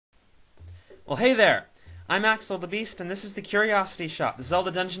Well, hey there! I'm Axel the Beast, and this is the Curiosity Shop, the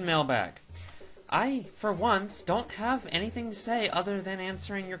Zelda Dungeon Mailbag. I, for once, don't have anything to say other than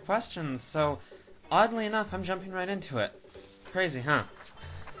answering your questions, so oddly enough, I'm jumping right into it. Crazy, huh?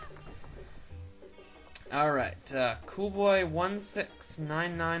 Alright,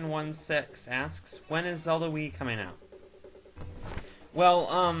 Coolboy169916 asks, when is Zelda Wii coming out?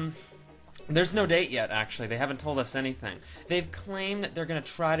 Well, there's no date yet, actually. They haven't told us anything. They've claimed that they're going to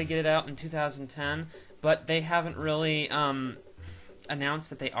try to get it out in 2010, but they haven't really announced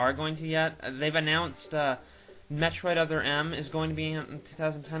that they are going to yet. They've announced Metroid Other M is going to be in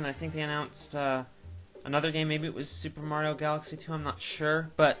 2010. I think they announced another game. Maybe it was Super Mario Galaxy 2. I'm not sure.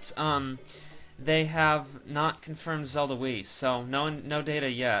 But they have not confirmed Zelda Wii, so no data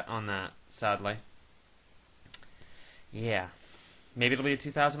yet on that, sadly. Yeah. Maybe it'll be a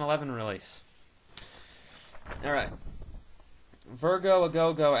 2011 release. Alright. Virgo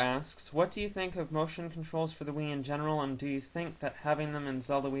Agogo asks, what do you think of motion controls for the Wii in general, and do you think that having them in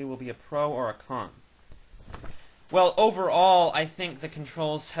Zelda Wii will be a pro or a con? Well, overall, I think the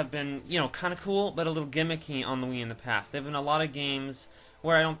controls have been, kind of cool, but a little gimmicky on the Wii in the past. There have been a lot of games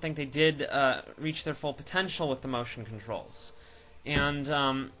where I don't think they did reach their full potential with the motion controls. And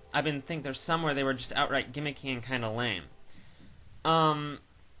I think there's some where they were just outright gimmicky and kind of lame. I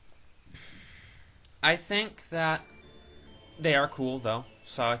think that they are cool, though,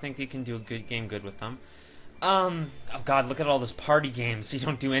 so I think you can do a good game good with them. Oh god, look at all those party games. You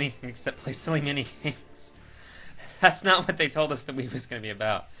don't do anything except play silly mini-games. That's not what they told us the Wii was going to be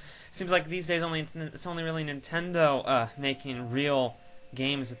about. Seems like these days it's only really Nintendo making real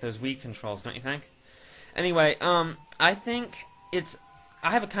games with those Wii controls, don't you think? Anyway, I think I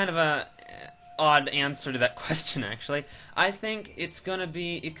have a kind of a odd answer to that question, actually. I think it could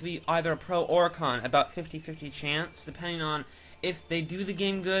be either a pro or a con, about 50-50 chance, depending on if they do the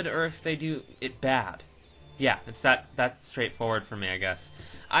game good or if they do it bad. Yeah, it's that's straightforward for me, I guess.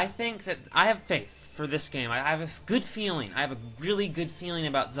 I think that I have faith for this game. I have a good feeling. I have a really good feeling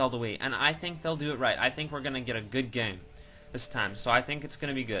about Zelda Wii, and I think they'll do it right. I think we're going to get a good game this time, so I think it's going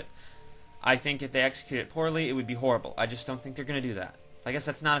to be good. I think if they execute it poorly, it would be horrible. I just don't think they're going to do that. So I guess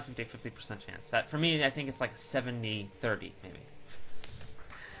that's not a 50% chance. That, for me, I think it's like a 70-30, maybe.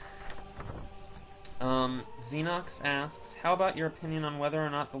 Xenox asks, how about your opinion on whether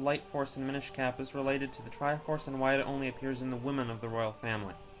or not the Light Force in Minish Cap is related to the Triforce and why it only appears in the women of the royal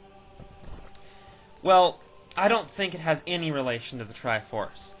family? Well, I don't think it has any relation to the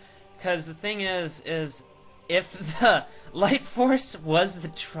Triforce. Because the thing is if the Light Force was the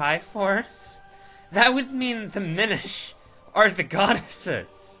Triforce, that would mean the Minish are the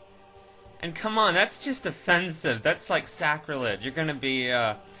goddesses. And come on, that's just offensive. That's like sacrilege. You're gonna be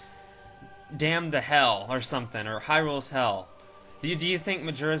damned to hell or something, or Hyrule's hell. Do you think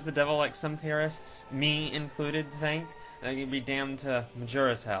Majura's the devil like some theorists, me included, think? That you'd be damned to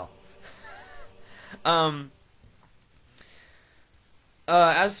Majura's hell.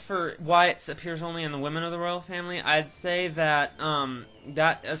 As for why it appears only in the women of the royal family, I'd say that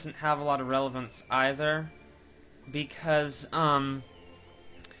that doesn't have a lot of relevance either, because I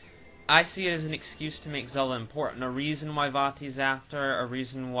see it as an excuse to make Zelda important. A reason why Vati's after, a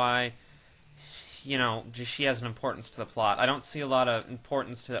reason why, just she has an importance to the plot. I don't see a lot of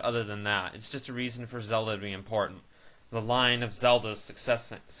importance to it other than that. It's just a reason for Zelda to be important. The line of Zeldas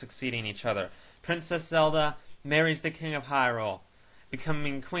succeeding each other. Princess Zelda marries the King of Hyrule,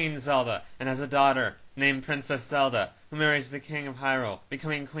 becoming Queen Zelda, and has a daughter named Princess Zelda, who marries the King of Hyrule,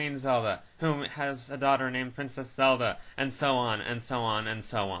 becoming Queen Zelda, who has a daughter named Princess Zelda, and so on, and so on, and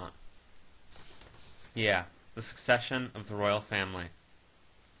so on. Yeah, the succession of the royal family.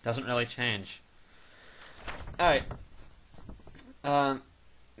 Doesn't really change. Alright.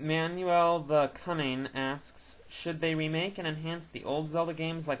 Manuel the Cunning asks, should they remake and enhance the old Zelda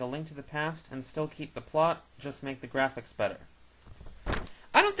games like A Link to the Past and still keep the plot, just make the graphics better?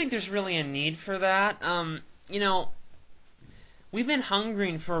 I don't think there's really a need for that. We've been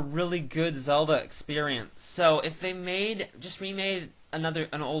hungering for a really good Zelda experience. So if they just remade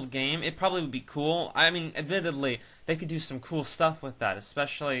an old game, it probably would be cool. I mean, admittedly, they could do some cool stuff with that,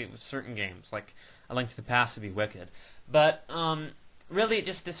 especially with certain games, like A Link to the Past would be wicked. But, really it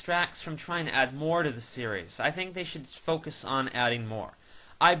just distracts from trying to add more to the series. I think they should focus on adding more.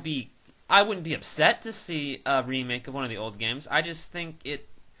 I wouldn't be upset to see a remake of one of the old games. I just think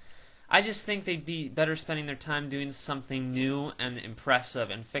they'd be better spending their time doing something new and impressive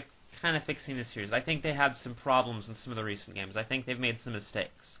and kind of fixing the series. I think they had some problems in some of the recent games. I think they've made some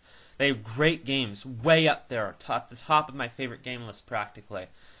mistakes. They have great games, way up there, the top of my favorite game list practically.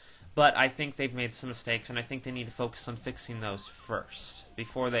 But I think they've made some mistakes, and I think they need to focus on fixing those first,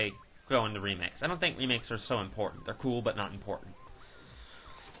 before they go into remakes. I don't think remakes are so important. They're cool, but not important.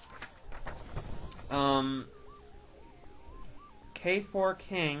 K4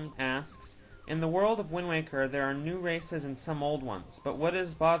 King asks, in the world of Wind Waker, there are new races and some old ones, but what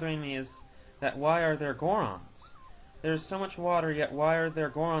is bothering me is that why are there Gorons? There's so much water, yet why are there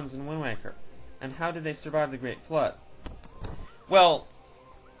Gorons in Wind Waker? And how did they survive the Great Flood? Well,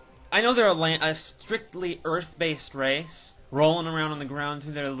 I know they're a strictly Earth-based race, rolling around on the ground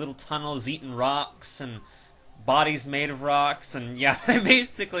through their little tunnels, eating rocks and bodies made of rocks, and yeah, they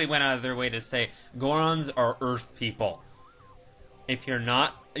basically went out of their way to say Gorons are Earth people. If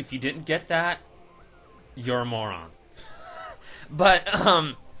you didn't get that, you're a moron. But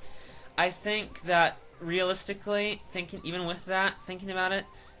I think that realistically, thinking about it,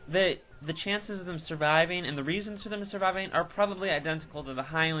 the chances of them surviving and the reasons for them surviving are probably identical to the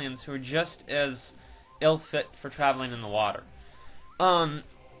Highlands, who are just as ill-fit for traveling in the water.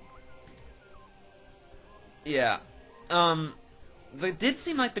 It did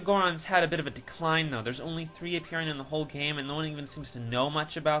seem like the Gorons had a bit of a decline, though. There's only 3 appearing in the whole game, and no one even seems to know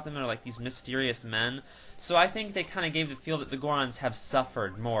much about them. They're like these mysterious men. So I think they kind of gave the feel that the Gorons have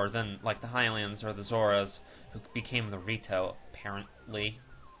suffered more than like the Highlands or the Zoras, who became the Rito, apparently.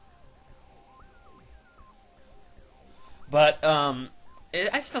 But I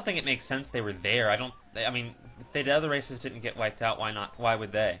still think it makes sense they were there. I mean, if the other races didn't get wiped out, why not? Why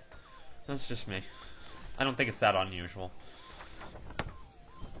would they? That's just me. I don't think it's that unusual.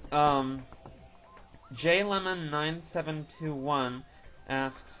 JLemon9721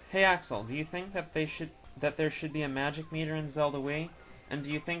 asks, hey Axel, do you think that there should be a magic meter in Zelda Wii? And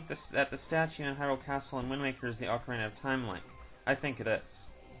do you think that the statue in Hyrule Castle and Wind Waker is the Ocarina of Time link? I think it is.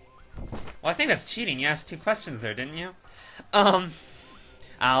 Well, I think that's cheating. You asked 2 questions there, didn't you?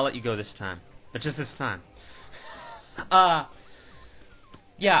 I'll let you go this time. But just this time.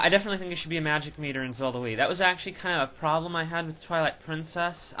 Yeah, I definitely think there should be a magic meter in Zelda Wii. That was actually kind of a problem I had with Twilight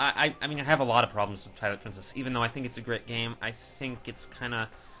Princess. I mean, I have a lot of problems with Twilight Princess. Even though I think it's a great game, I think it's kind of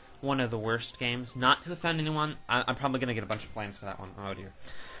one of the worst games. Not to offend anyone, I'm probably going to get a bunch of flames for that one. Oh, dear.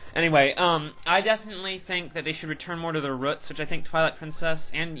 Anyway, I definitely think that they should return more to their roots, which I think Twilight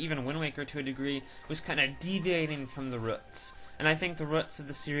Princess, and even Wind Waker to a degree, was kind of deviating from the roots. And I think the roots of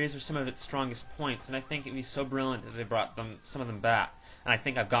the series are some of its strongest points, and I think it'd be so brilliant if they brought some of them back. And I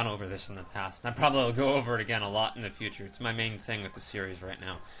think I've gone over this in the past, and I probably will go over it again a lot in the future. It's my main thing with the series right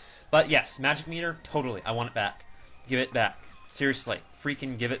now. But yes, Magic Meter, totally. I want it back. Give it back. Seriously,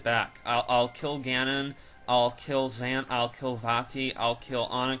 freaking give it back. I'll kill Ganon, I'll kill Zant, I'll kill Vati, I'll kill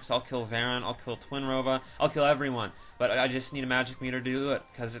Onyx, I'll kill Varan, I'll kill Twinrova, I'll kill everyone. But I just need a Magic Meter to do it,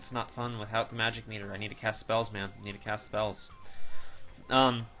 because it's not fun without the Magic Meter. I need to cast spells, man. I need to cast spells.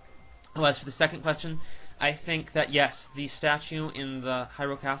 As for the second question, I think that, yes, the statue in the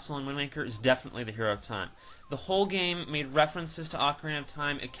Hyrule Castle in Wind Waker is definitely the hero of time. The whole game made references to Ocarina of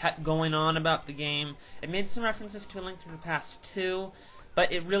Time. It kept going on about the game. It made some references to A Link to the Past, too,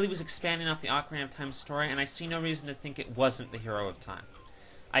 but it really was expanding off the Ocarina of Time story, and I see no reason to think it wasn't the hero of time.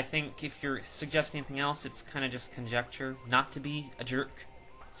 I think if you're suggesting anything else, it's kind of just conjecture, not to be a jerk.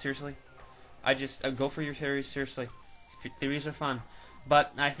 Seriously. I just, go for your theories, seriously. If your theories are fun.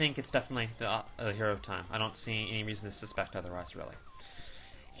 But I think it's definitely the hero of time. I don't see any reason to suspect otherwise, really.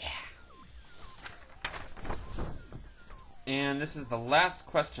 Yeah. And this is the last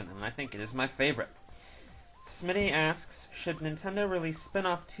question, and I think it is my favorite. Smitty asks, should Nintendo release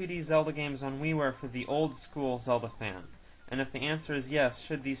spin-off 2D Zelda games on WiiWare for the old-school Zelda fan? And if the answer is yes,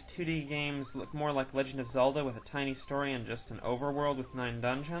 should these 2D games look more like Legend of Zelda with a tiny story and just an overworld with 9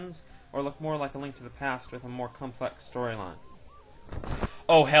 dungeons? Or look more like A Link to the Past with a more complex storyline?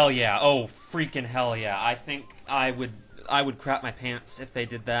 Oh, hell yeah. Oh, freaking hell yeah. I think I would crap my pants if they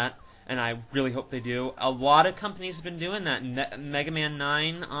did that, and I really hope they do. A lot of companies have been doing that. Mega Man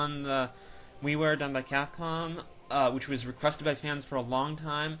 9 on the WiiWare done by Capcom, which was requested by fans for a long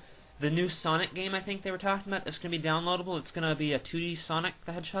time. The new Sonic game I think they were talking about that's going to be downloadable. It's going to be a 2D Sonic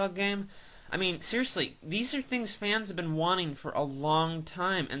the Hedgehog game. I mean, seriously, these are things fans have been wanting for a long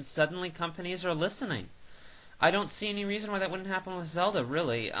time, and suddenly companies are listening. I don't see any reason why that wouldn't happen with Zelda,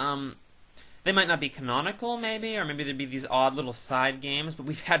 really. They might not be canonical, maybe, or maybe there'd be these odd little side games, but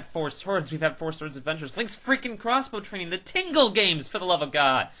we've had Four Swords, we've had Four Swords Adventures, Link's freaking crossbow training, the Tingle games, for the love of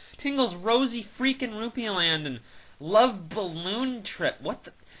God! Tingle's Rosy freaking Rupee Land, and Love Balloon Trip. What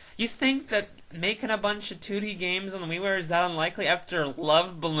the... You think that making a bunch of 2D games on the WiiWare is that unlikely after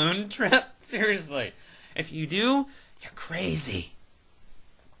Love Balloon Trip? Seriously. If you do, you're crazy.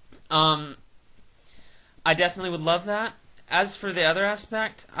 I definitely would love that. As for the other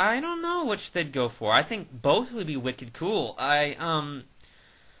aspect, I don't know which they'd go for. I think both would be wicked cool.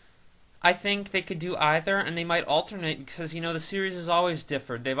 I think they could do either, and they might alternate because the series has always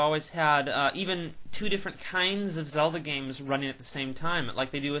differed. They've always had even two different kinds of Zelda games running at the same time,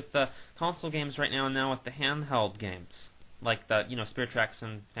 like they do with the console games right now, and now with the handheld games, like the Spirit Tracks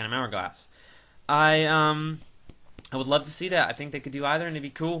and Phantom Hourglass. I would love to see that. I think they could do either, and it'd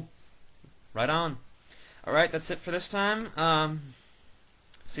be cool. Right on. All right, that's it for this time.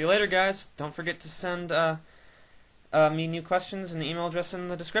 See you later, guys. Don't forget to send me new questions in the email address in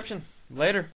the description. Later.